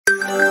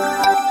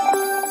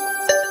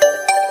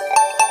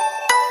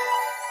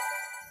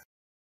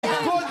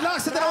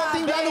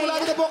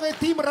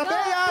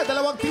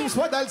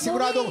dahil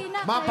siguradong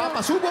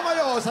mapapasubo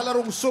kayo sa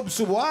larong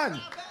Sub-subuan.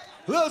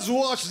 Let's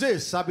watch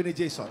this, sabi ni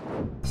Jason.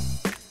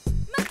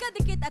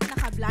 Magkadikit at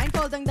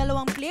naka-blindfold ang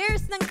dalawang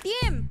players ng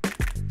team.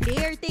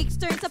 Player takes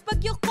turns sa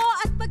pagyuko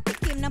at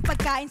pagtikim ng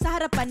pagkain sa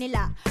harapan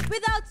nila.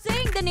 Without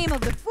saying the name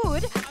of the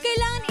food,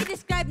 kailangan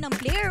i-describe ng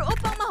player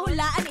upang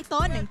mahulaan ito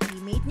ng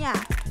teammate niya.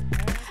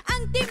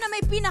 Ang team na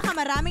may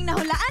pinakamaraming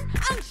nahulaan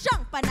ang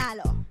siyang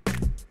panalo.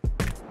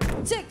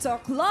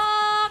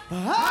 TiktoClock!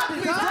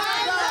 Happy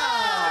time na!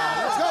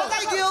 Let's go!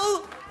 Thank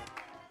you!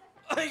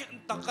 Ay,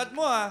 ang tangkad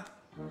mo, ha?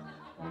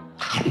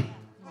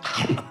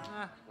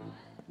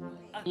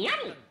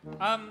 Yummy!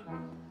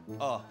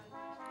 Oh,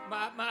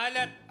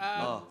 Maalat,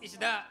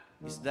 isda.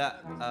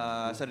 isda.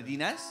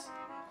 Sardinas?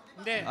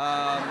 Hindi,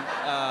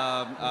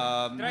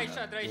 dry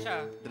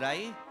siya.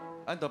 Dry?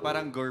 Ano to?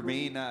 Parang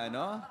gourmet na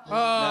ano? Oo.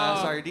 Na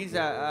sardines.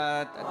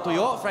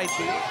 Tuyo? Fried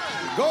tuyo?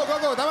 Go, go,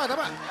 go! Tama,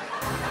 tama!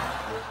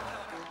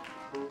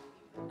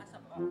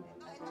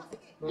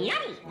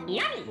 Yummy!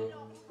 Yummy!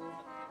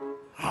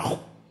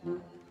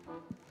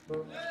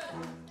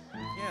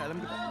 Yeah, alam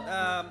ko.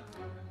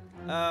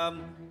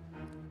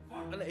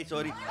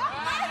 Sorry.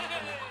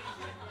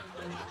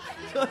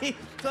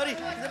 Sorry.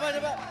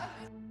 Diba?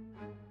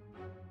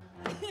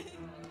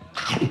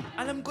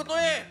 Alam ko to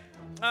eh.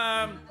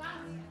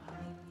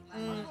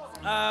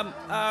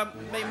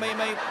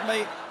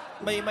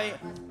 May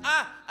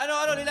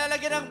ano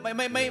nilalagyan ng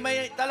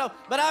may talo.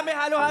 Marami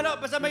halo-halo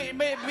basta may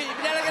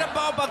nilalagyan ng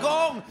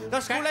bagong.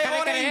 Tapos kulay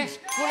orange.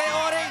 Kulay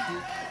orange.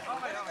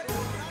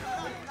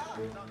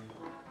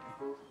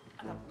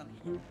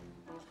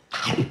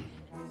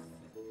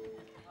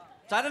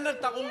 Sana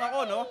nagtakong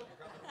ako, no?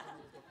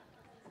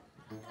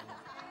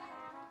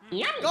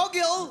 Yummy! Go,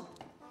 Gil!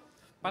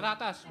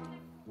 Patatas.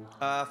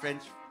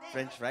 French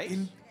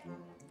fries?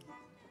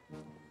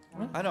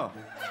 Ano?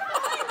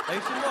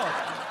 Ayusin mo.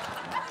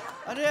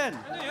 Ano yan?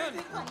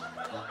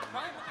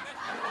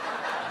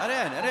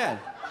 Ano yan?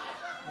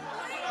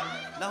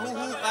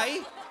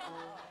 Nahuhukay?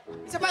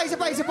 Isa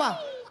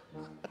pa.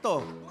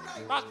 Ito.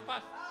 Pass.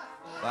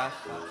 Pas.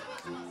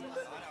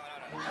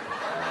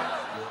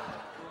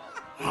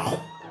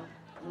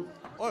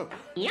 Oy,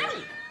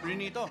 Yummy!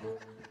 Rinito.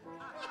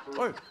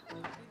 Oy.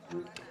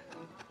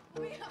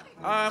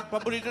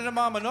 Paborito ng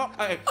mga manok.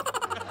 Ay.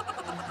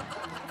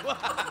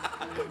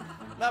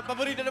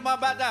 Paborito ng mga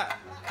bata.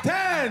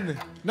 10,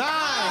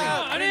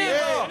 9, Ano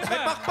yun? May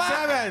pakpak.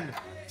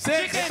 7,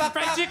 6,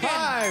 Fried chicken!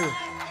 5,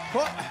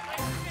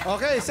 4.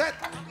 Okay, set.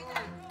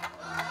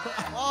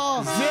 Oh.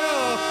 0.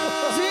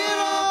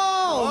 Zero!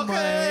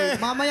 Okay.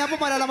 Mamaya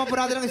po, malalaman po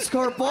natin ang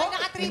score po.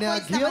 Naka 3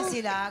 points naman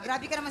sila.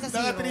 Grabe ka naman sa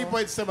zero. Naka 3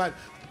 points naman.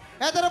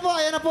 Eto na po,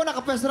 ayan na po,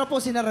 nakapwesto na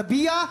po si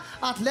Rabiya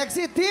at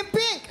Lexi, Team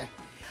Pink.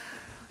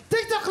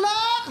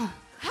 TikToClock!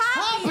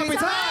 Happy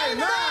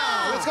time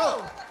now! Let's go!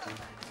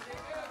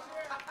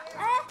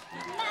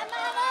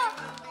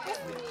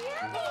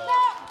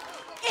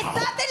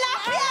 Isda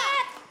tilapia!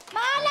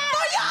 Mahala!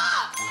 Tuyo!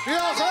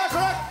 Yeah,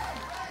 correct!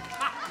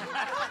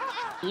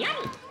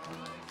 Yummy!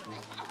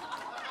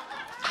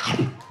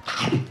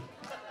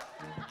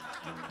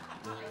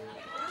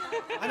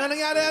 Ano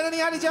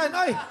nangyari dyan?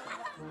 Oy!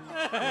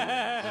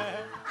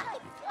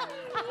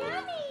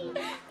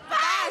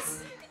 Pass!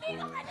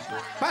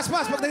 Pass.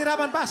 Pag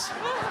nahirapan, pass.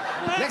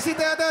 Lexi,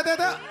 tayo.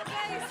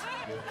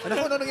 Ano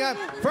po nangyari?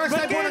 First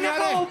time po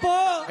nangyari.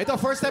 Ito,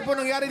 first time po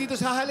nangyari dito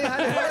sa hali. Ang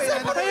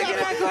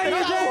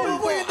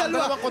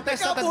dalawang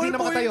contestant at di na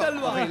makatayo.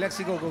 Okay,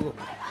 Lexi, go.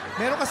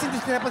 Meron kasi hindi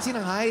pinapansin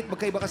ng height.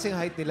 Magkaiba kasi ang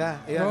height nila.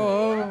 Ayan.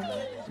 Oo.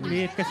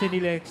 Liit kasi ni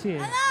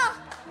Lexi eh.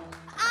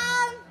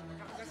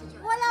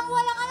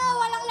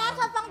 Walang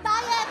lasa pang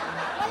diet.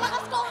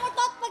 Malakas ka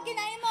umutot pag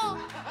kinain mo.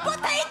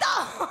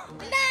 Potato!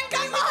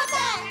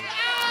 Kamote!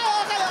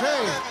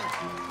 Okay.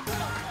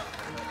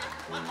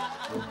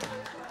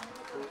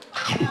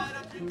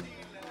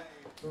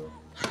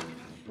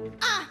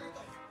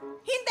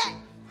 Hindi!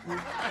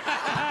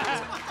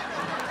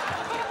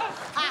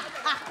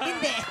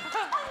 Hindi!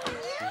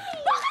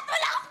 Bakit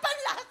wala akong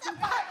panlasa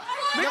pa?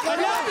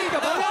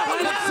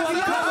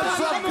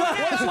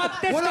 Swab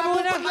test ka Walang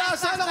muna.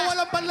 panlasa.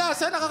 Walang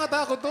panlasa.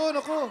 Nakakatakot to.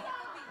 Naku.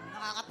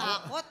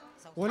 Nakakatakot.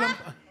 Walang...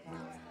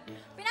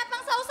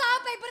 Pinapang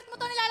sausaw, favorite mo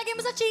to, nilalagay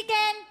mo sa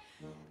chicken.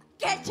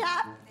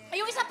 Ketchup. Ay,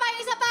 yung isa pa.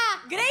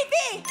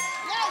 Gravy!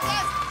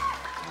 Yes!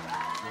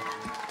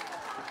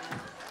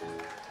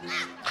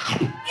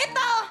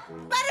 Ito,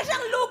 para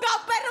siyang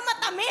lugaw pero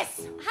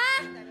matamis. Ha?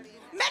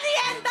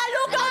 Merienda,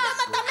 lugaw na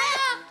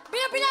matamis.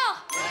 Bilo!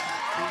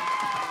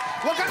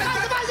 Huwag ka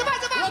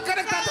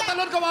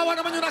nagtatatalon. Kawawa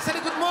naman yung nasa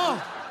likod mo.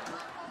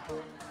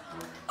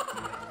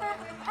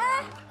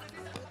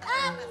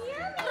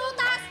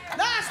 Prutas.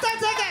 Last 10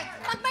 seconds!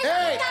 Pag may 8,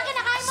 fruta,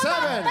 kinakain mo 7, to.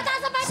 Bata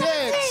sa vitamin C.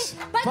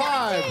 6,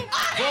 Vitamin C.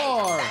 5,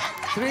 4,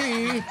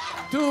 3,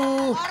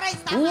 2,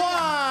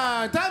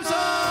 1. Time's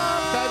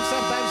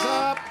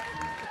up!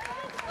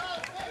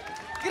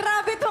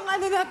 Grabe tong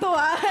ano na to,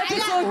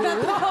 episode na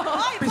to.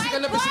 Physical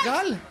na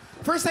physical.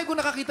 First time ko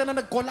nakakita na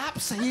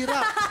nag-collapse sa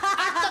hirap.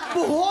 At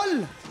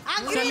nagbuhol!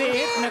 Ang Sa green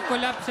liit, team!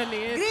 nag-collapse sa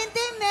liit. Green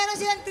team, meron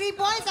meron silang 3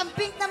 points. Ang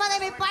pink naman ay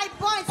may 5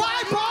 points.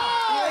 5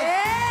 points!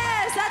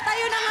 Yes! At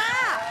tayo na nga!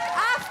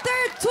 After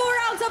 2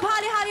 rounds of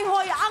Hali-Hali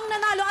Hoy, ang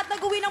nanalo at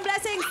nag-uwi ng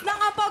blessings ng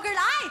Ampo Girl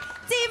ay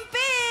Team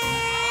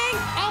Pink!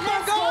 Ampo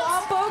Let's go, Girls!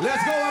 Ampo Girls!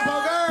 Let's go, Ampo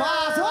Girls!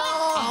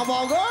 Pasok! Ampo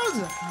Girls!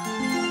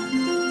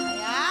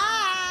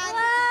 Ayan.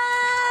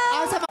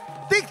 Ang sa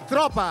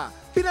Tropa,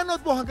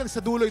 pinanood mo hanggang sa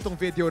dulo itong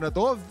video na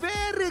to,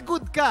 very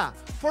good ka!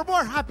 For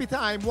more happy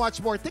time, watch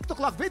more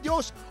TikToClock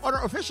videos on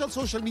our official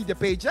social media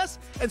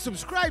pages and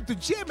subscribe to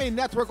GMA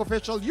Network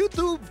official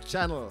YouTube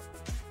channel.